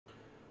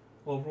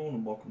Hello everyone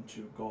and welcome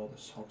to Gore.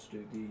 This is how to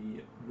do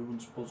the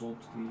ruins puzzle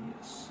to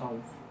the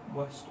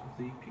southwest of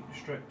the Peak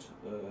District.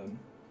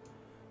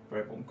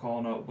 Very bottom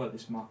corner, where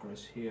this marker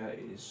is here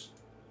is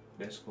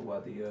basically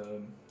where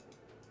the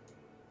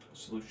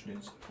solution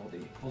is for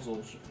the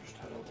puzzle, so you can just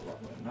head over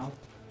that way now.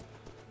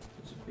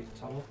 There's a big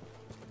tower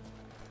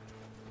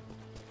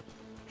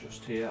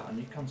just here, and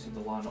you can see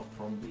the lineup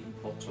from the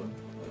bottom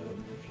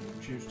if you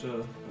choose to.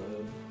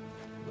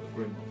 The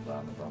green one there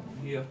and the brown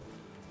one here,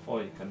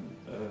 or you can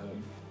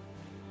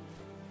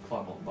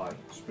climb up by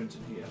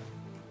sprinting here.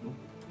 Nope.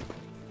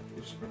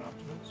 You sprint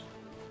afterwards.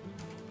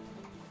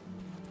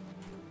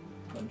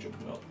 Then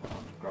jumping up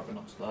and grabbing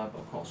onto there,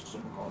 but of course because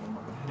I'm recording I'm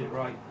not going to hit it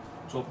right.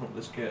 To open up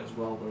this gate as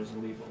well, there is a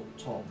lever up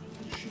top. You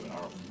can just shoot an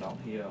arrow from down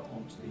here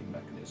onto the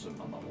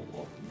mechanism and that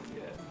will open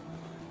the gate.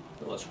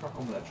 But let's crack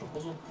on with the actual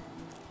puzzle.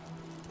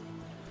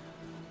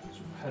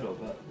 So head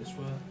over this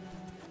way.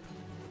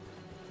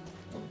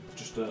 I'll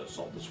just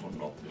solve this one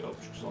and open it up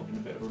because I've been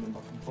a bit of running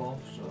back and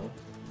forth. So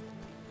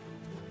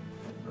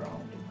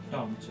round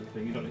down to the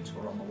thing, you don't need to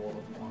go around the wall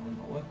around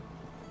that way.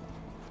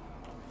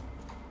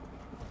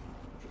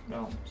 Drop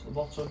down to the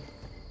bottom.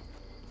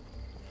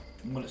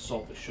 And when it's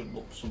solved it should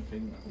look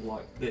something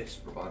like this,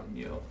 providing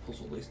your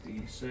puzzle is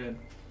the same.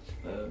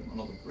 And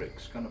other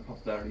bricks kind of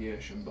have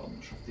variation, but I'm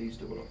not sure if these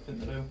do, but I think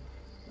they do.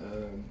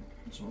 And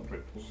some of the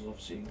brick puzzles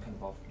I've seen kind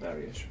of have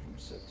variation from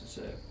safe to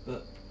safe,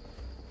 but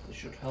they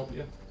should help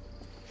you.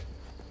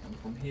 And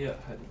from here,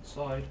 head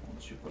inside,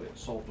 once you've got it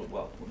solved up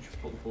well, once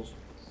you've put the puzzle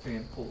thing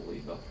in, pull the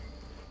lever,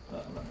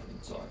 and then head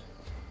inside.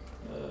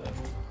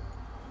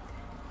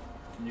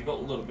 And you've got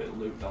a little bit of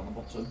loot down the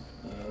bottom.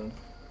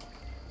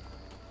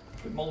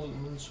 A bit more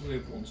than some of the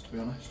other ones, to be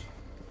honest.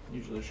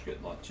 Usually just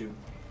get like 2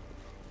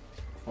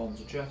 forms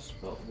of chests,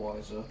 but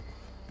otherwise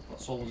that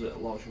solves it,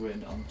 allows you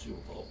in and to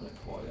open it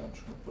for you. I'm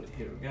just going to put it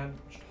here again,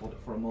 just hold it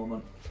for a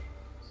moment.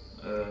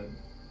 I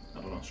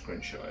don't know,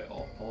 screenshot it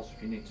or pause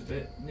if you need to,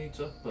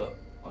 but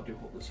I do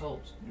hope this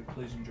helps. Do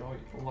please enjoy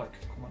it. Like,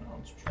 comment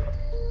and subscribe.